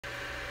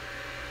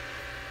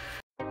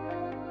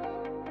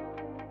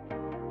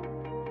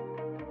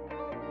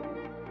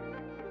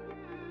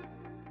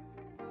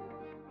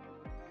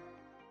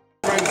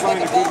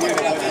find a good way to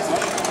do this.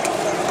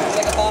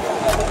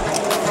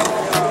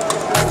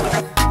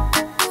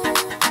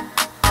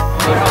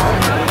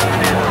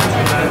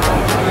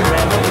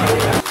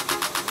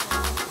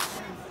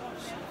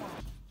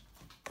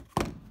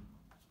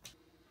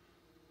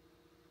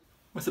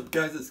 What's up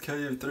guys, it's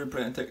Kelly of 3D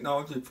Printing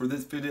Technology. For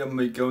this video I'm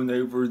going to be going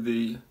over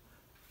the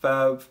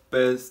 5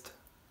 best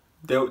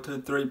Delta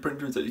 3D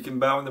printers that you can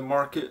buy on the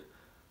market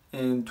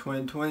in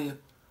 2020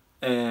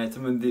 and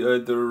some of the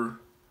other,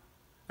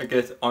 I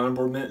guess,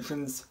 honorable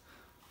mentions.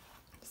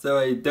 So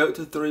a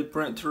Delta 3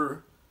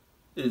 printer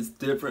is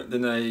different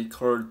than a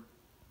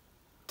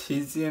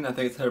Cartesian, I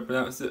think it's how to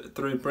pronounce it,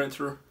 3D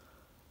printer.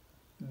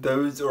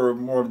 Those are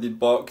more of the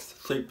box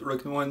shaped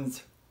looking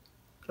ones,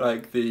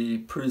 like the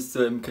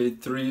Prusa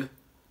MK3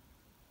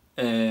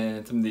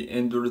 and some of the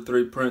Ender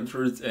 3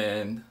 printers,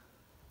 and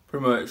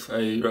pretty much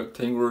a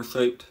rectangular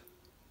shaped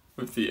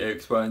with the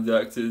X, Y, and Z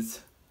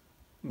axis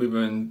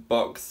moving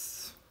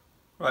box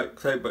right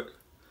shape.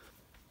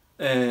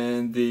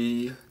 And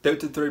the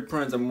Delta 3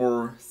 printers are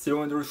more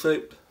cylinder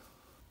shaped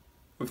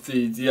with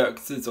the Z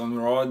axis on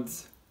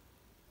rods.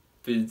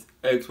 The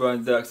X, Y,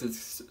 and Z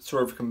axis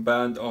sort of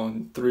combined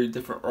on 3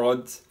 different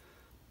rods.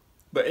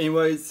 But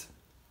anyways,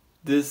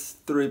 this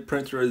 3D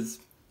printer is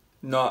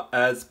not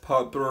as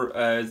popular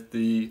as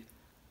the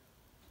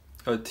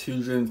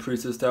Cartesian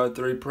Prusa style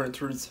 3D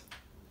printers,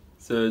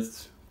 so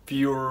it's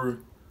fewer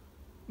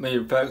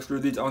manufacturers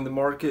of these on the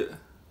market.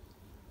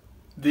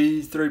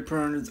 These 3D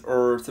printers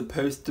are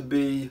supposed to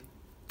be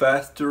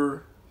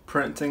faster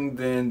printing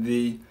than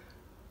the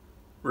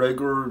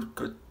regular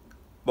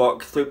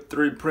box shaped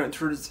 3D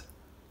printers.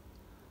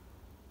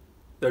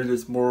 They're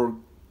just more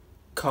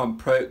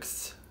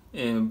complex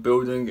in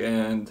building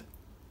and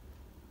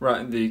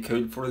writing the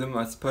code for them,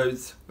 I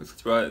suppose, which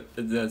is why it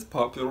isn't as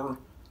popular.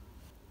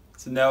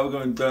 So now we're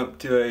going to jump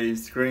to a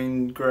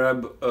screen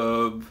grab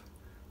of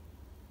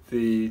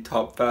the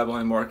top 5 on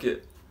the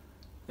market,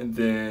 and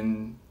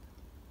then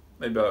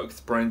maybe I'll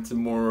explain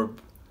some more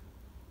of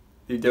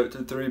the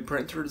Delta 3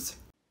 printers.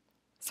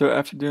 So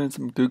after doing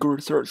some Google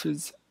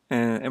searches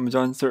and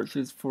Amazon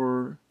searches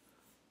for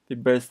the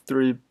best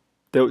 3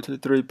 Delta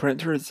 3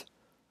 printers,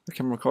 I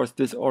came across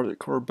this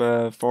article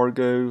by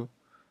Fargo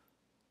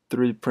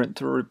 3D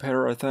Printer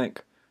Repair, I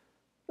think,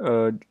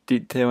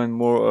 detailing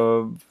more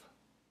of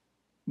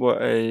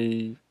what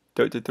a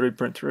Delta 3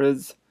 printer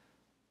is.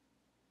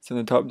 So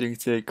on the top you can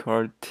see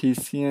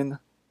Cartesian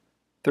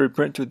 3D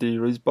printer. The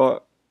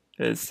Rosebot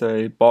is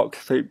a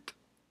box shaped,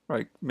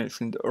 like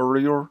mentioned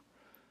earlier,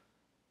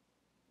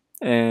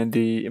 and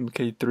the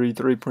MK3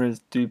 3D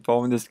printers do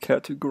fall in this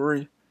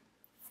category.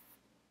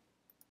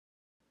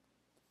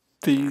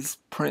 These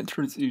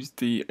printers use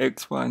the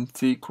X, Y, and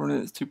Z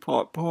coordinates to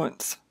plot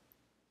points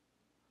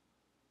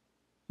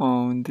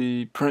on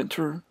the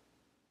printer,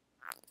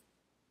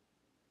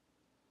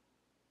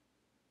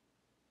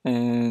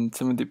 and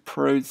some of the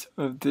pros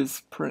of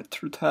this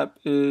printer type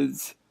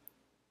is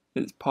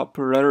its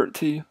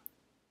popularity.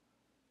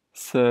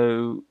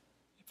 So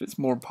if it's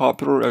more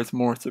popular, there's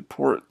more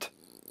support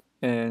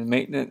and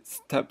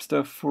maintenance type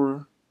stuff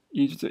for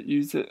users that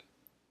use it,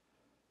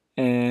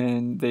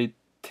 and they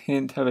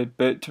tend to have a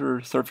better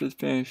surface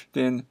finish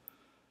than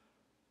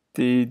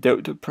the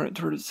Delta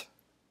printers.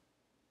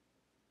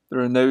 There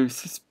are no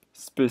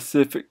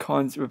specific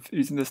cons of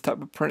using this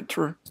type of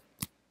printer.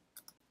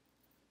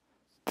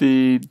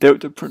 The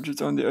Delta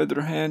printers, on the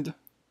other hand,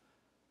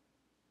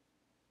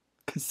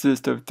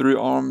 consist of 3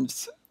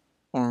 arms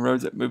on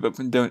rows that move up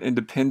and down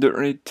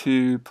independently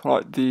to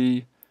plot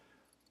the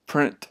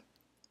print.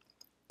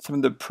 Some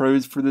of the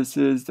pros for this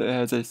is that it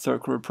has a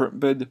circular print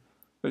bed,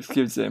 which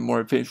gives it a more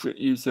efficient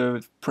use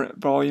of print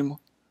volume.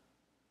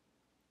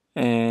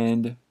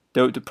 And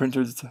Delta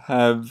printers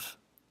have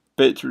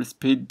better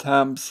speed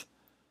times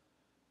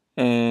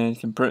and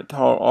can print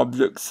taller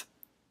objects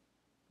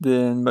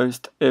than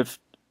most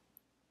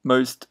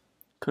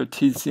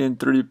Cartesian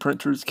 3D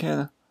printers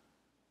can.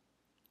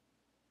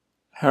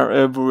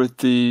 However, with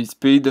the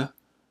speed,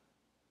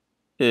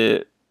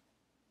 it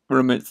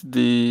limits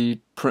the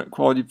print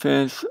quality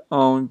finish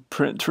on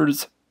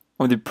printers,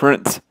 on the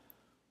prints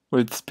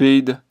with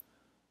speed.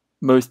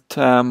 Most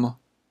of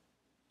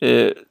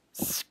the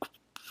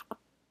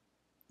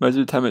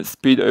time it's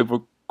speed over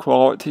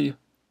quality,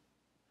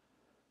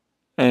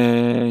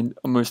 and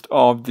almost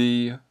all of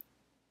the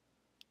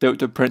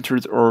Delta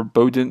printers are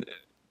Bowden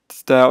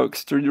style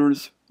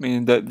extruders,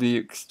 meaning that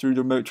the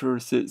extruder motor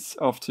sits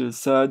off to the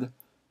side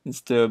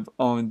instead of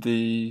on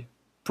the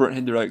print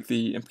header like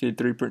the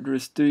MK3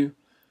 printers do.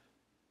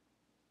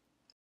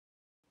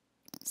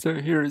 So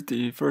here's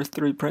the first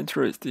 3D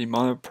printer. It's the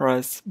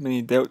Monoprice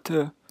Mini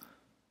Delta.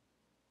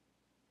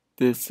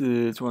 This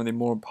is one of the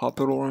more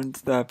popular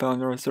ones that I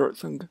found while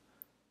searching.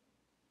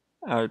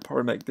 I would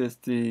probably make this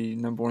the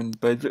 #1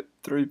 budget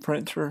 3D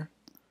printer,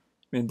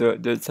 even though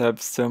it does have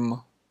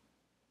some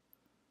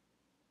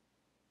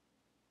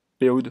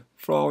build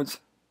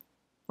flaws,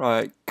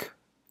 like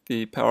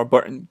the power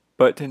button,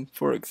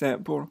 for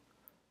example,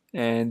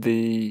 and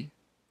the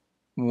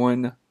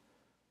one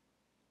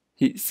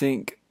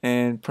heatsink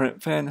and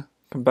print fan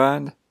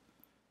combined.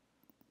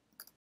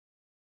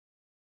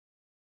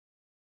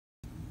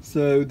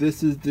 So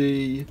this is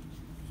the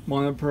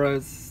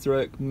Monoprice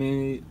Strike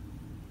Mini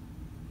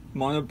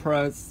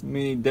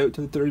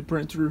Delta 3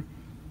 printer.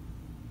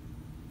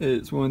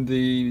 It's one of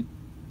the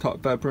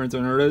top 5 printers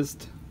on our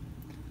list.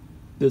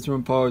 This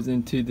one falls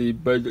into the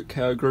budget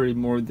category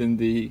more than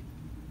the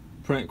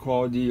print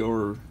quality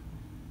or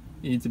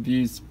ease of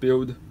use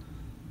build.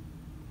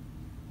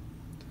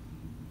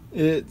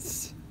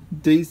 It's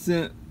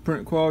decent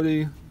print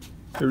quality.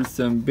 There's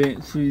some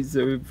benches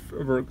that we've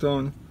worked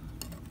on.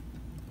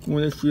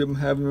 One issue I'm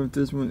having with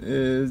this one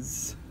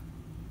is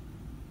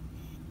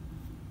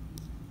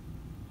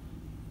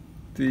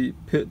the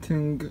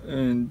pitting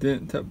and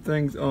dent type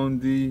things on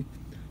the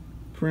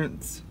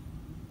prints.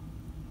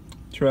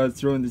 Tries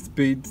throwing the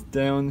speeds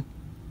down,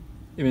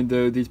 even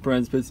though these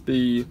prints are supposed to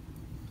be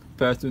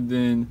faster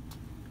than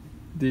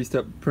these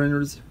type of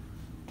printers,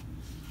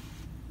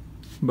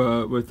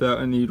 but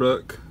without any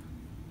luck.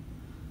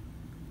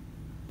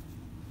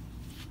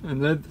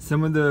 And that,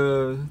 some of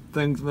the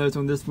things noticed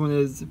on this one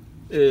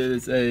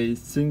is a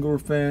single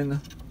fan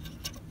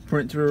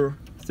printer,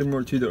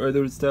 similar to the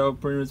other style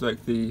printers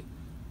like the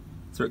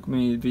Strike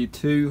Mini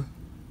V2,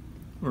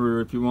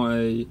 or if you want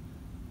a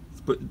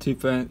split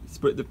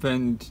the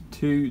fan into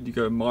two, you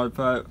gotta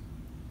modify it,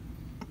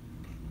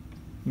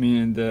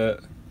 meaning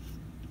that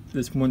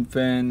this one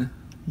fan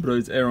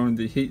blows air on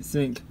the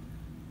heatsink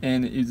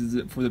and it uses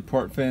it for the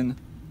part fan,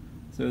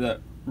 so that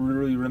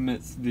really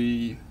limits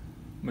the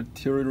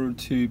material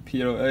to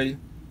PLA.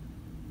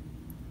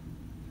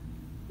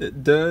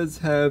 It does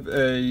have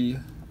a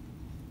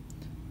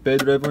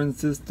bed leveling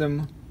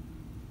system,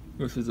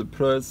 which is a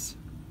plus.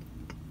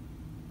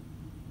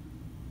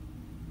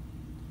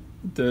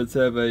 It does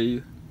have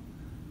a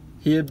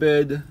heater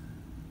bed.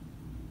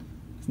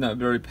 It's not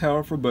very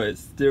powerful, but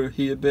it's still a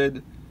heater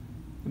bed.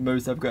 The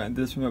most I've gotten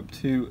this one up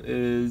to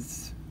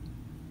is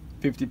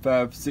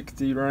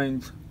 55-60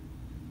 range.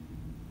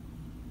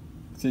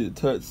 See the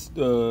touch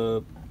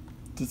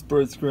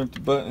display screen up the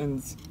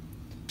buttons.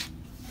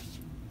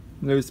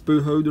 No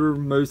spool holder.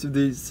 Most of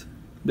these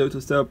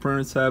Delta style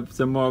printers have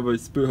somewhat of a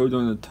spool holder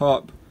on the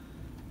top,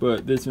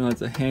 but this one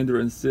has a handle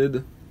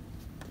instead.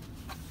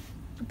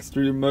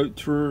 Extruder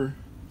motor.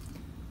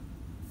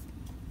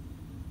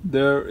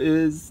 There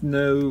is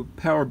no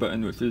power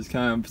button, which is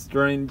kind of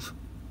strange.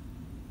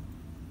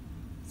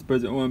 I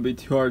suppose it wouldn't be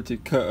too hard to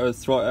cut a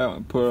slot out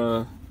and put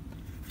a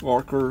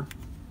rocker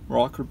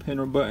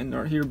panel button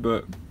right here,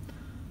 but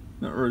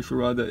not really sure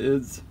why that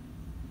is.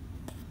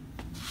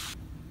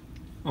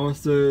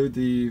 Also,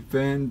 the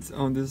fans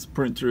on this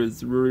printer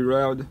is really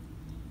loud.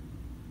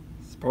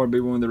 It's probably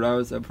one of the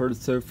loudest I've heard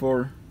so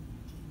far.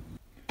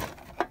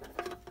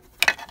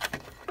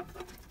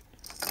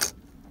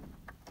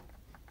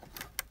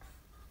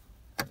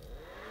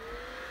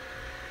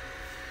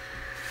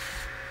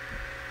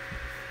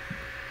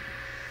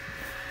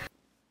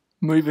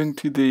 Moving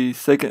to the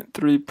second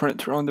 3D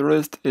printer on the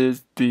list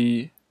is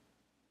the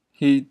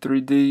HE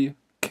 3D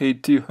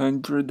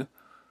K200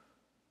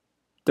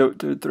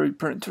 Delta 3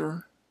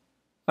 printer.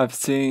 I've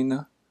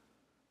seen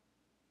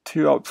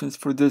two options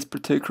for this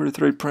particular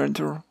 3D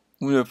printer.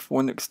 We have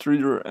one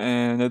extruder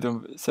and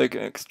another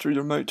second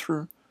extruder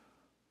motor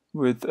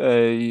with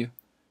a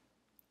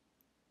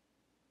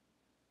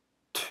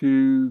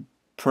 2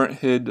 print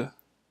head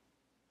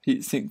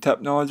heatsink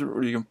type nozzle,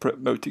 or you can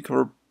print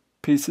multicolor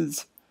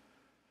pieces.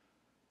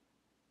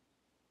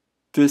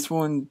 This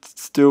one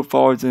still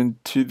falls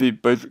into the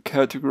budget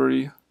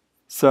category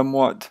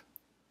somewhat.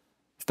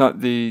 It's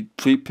not the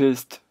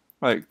cheapest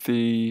like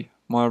the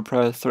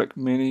Monoprice Strike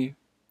Mini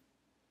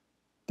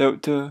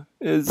Delta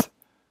is,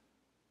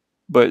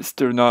 but it's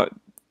still not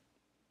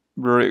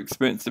very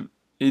expensive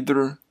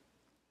either.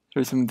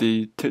 Here's some of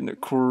the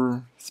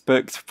technical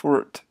specs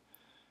for it.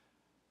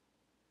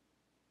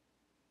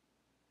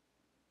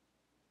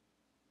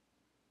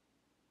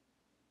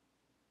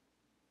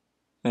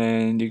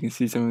 And you can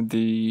see some of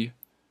the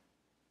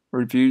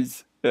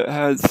reviews it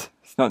has.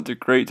 It's not the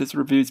greatest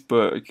reviews,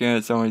 but again,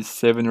 it's only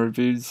 7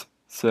 reviews,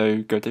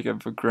 so go take it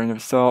with a grain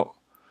of salt.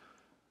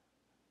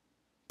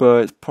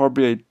 But it's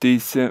probably a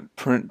decent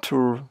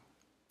printer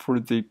for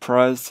the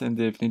price, and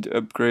if you need to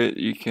upgrade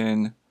it, you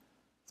can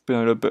spend a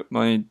little bit of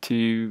money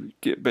to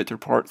get better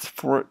parts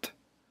for it.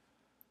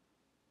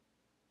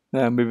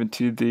 Now moving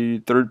to the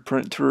third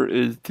printer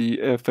is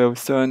the FL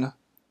Sun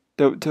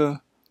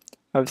Delta.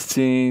 I've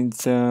seen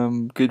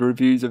some good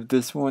reviews of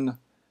this one,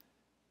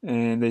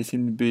 and they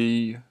seem to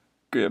be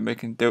good at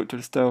making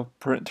Delta style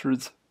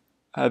printers.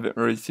 I haven't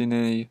really seen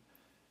any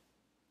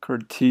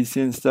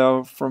Cartesian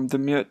style from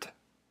them yet,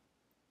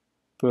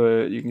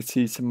 but you can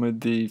see some of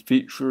the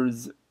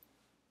features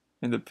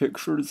in the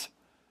pictures.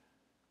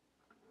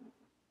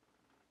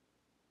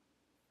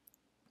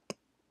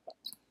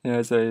 It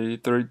has a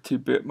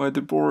 32-bit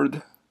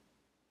motherboard,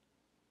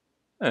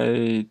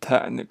 a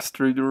Titan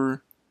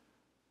extruder,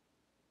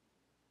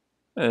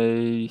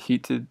 a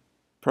heated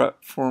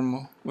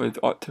platform with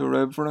auto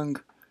leveling.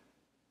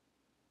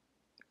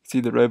 see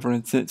the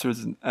reference sensor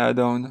is an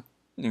add-on, and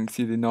you can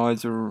see the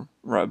nozzle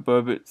right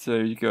above it, so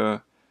you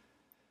can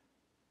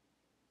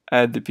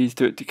add the piece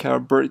to it to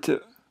calibrate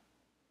it.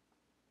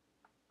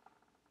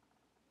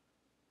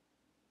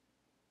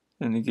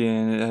 And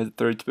again, it has a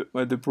 32-bit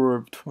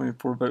motherboard,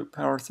 24-volt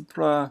power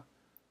supply.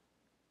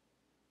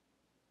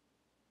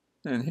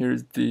 And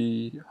here's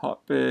the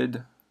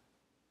hotbed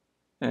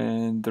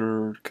and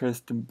their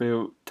custom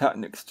built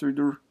Titan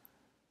extruder,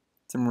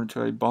 similar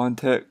to a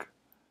Bondtech.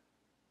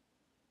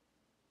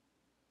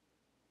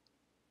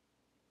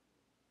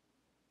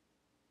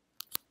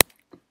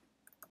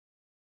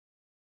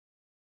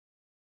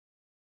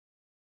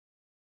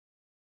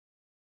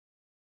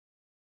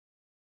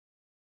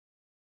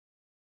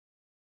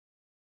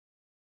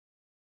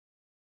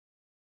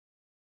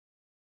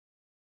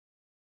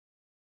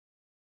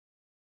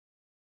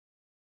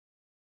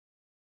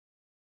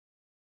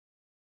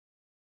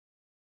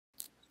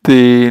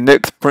 The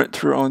next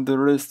printer on the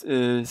list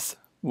is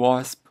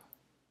Wasp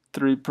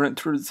 3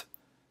 printers.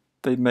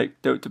 They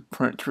make Delta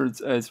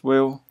printers as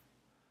well,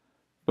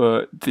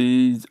 but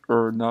these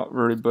are not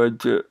very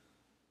budget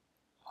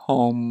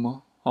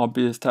home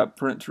hobbyist type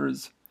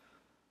printers.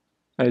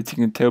 As you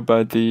can tell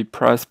by the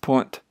price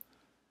point,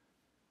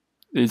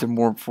 these are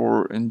more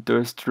for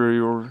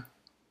industrial,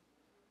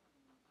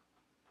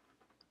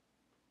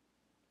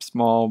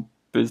 small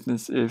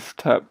business-ish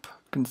type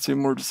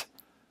consumers.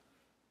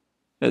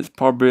 It's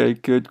probably a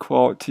good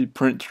quality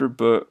printer,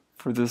 but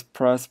for this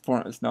price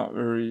point, it's not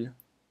very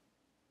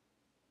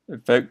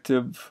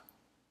effective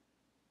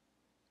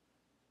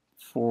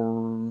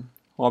for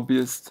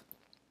hobbyists.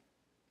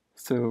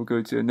 So we'll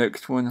go to the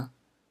next one,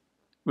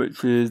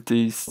 which is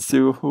the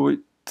Silhouette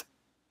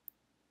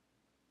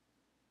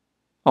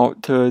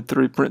Alta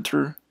 3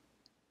 printer.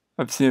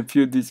 I've seen a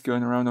few of these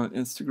going around on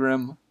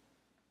Instagram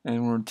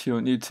and one or two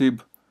on YouTube.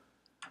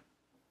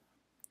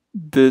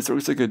 This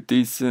looks like a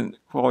decent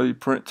quality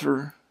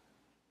printer.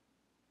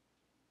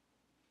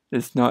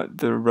 It's not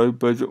the low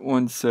budget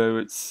one, so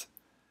it's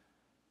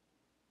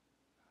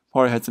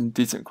probably had some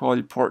decent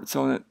quality parts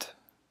on it.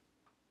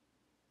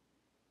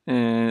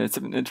 And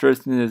something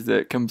interesting is that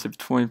it comes with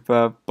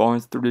 25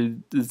 Bonds 3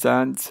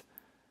 designs,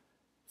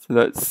 so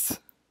that's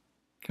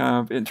kind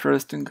of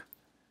interesting.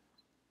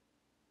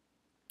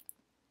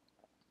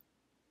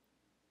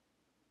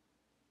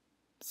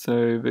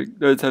 So it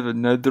does have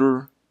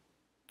another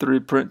 3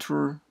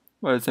 printer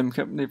by the same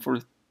company for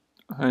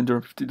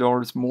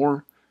 $150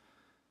 more.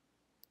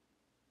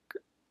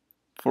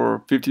 For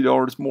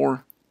 $50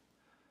 more.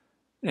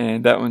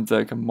 And that one's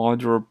like a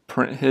modular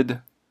print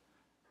head.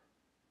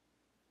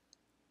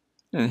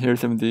 And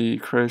here's some of the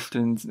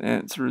questions and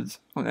answers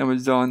on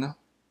Amazon.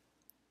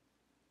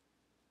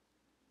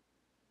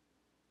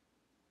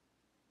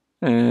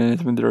 And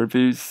some of the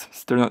reviews.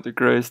 Still not the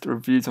greatest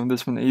reviews on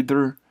this one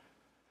either.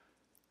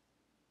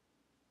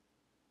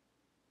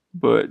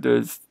 But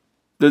it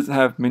doesn't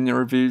have many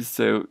reviews,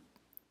 so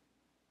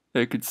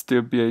it could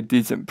still be a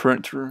decent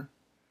printer.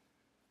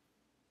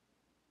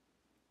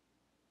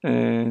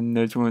 And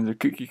there's one of the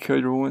cookie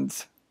cutter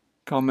ones,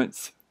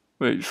 comments,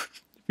 which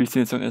if you've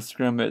seen this on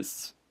Instagram,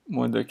 it's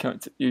one of the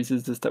accounts that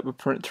uses this type of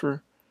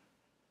printer.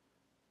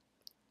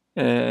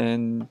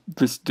 And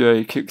just do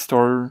a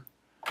Kickstarter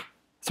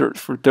search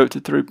for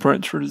Delta 3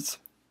 printers.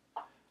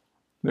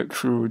 Make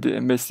sure we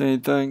didn't miss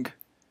anything.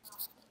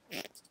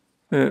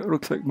 And it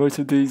looks like most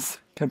of these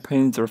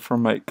campaigns are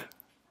from like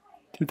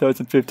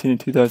 2015 and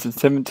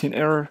 2017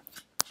 era.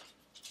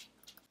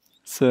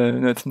 So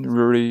nothing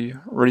really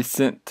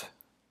recent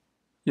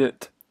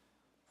yet.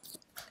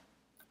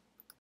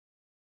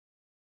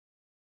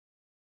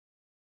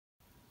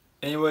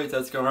 Anyways,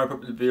 that's gonna wrap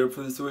up the video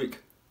for this week.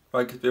 If you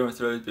like this video and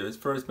enjoy these videos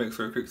first, make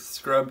sure to click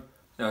subscribe,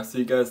 and I'll see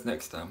you guys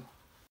next time.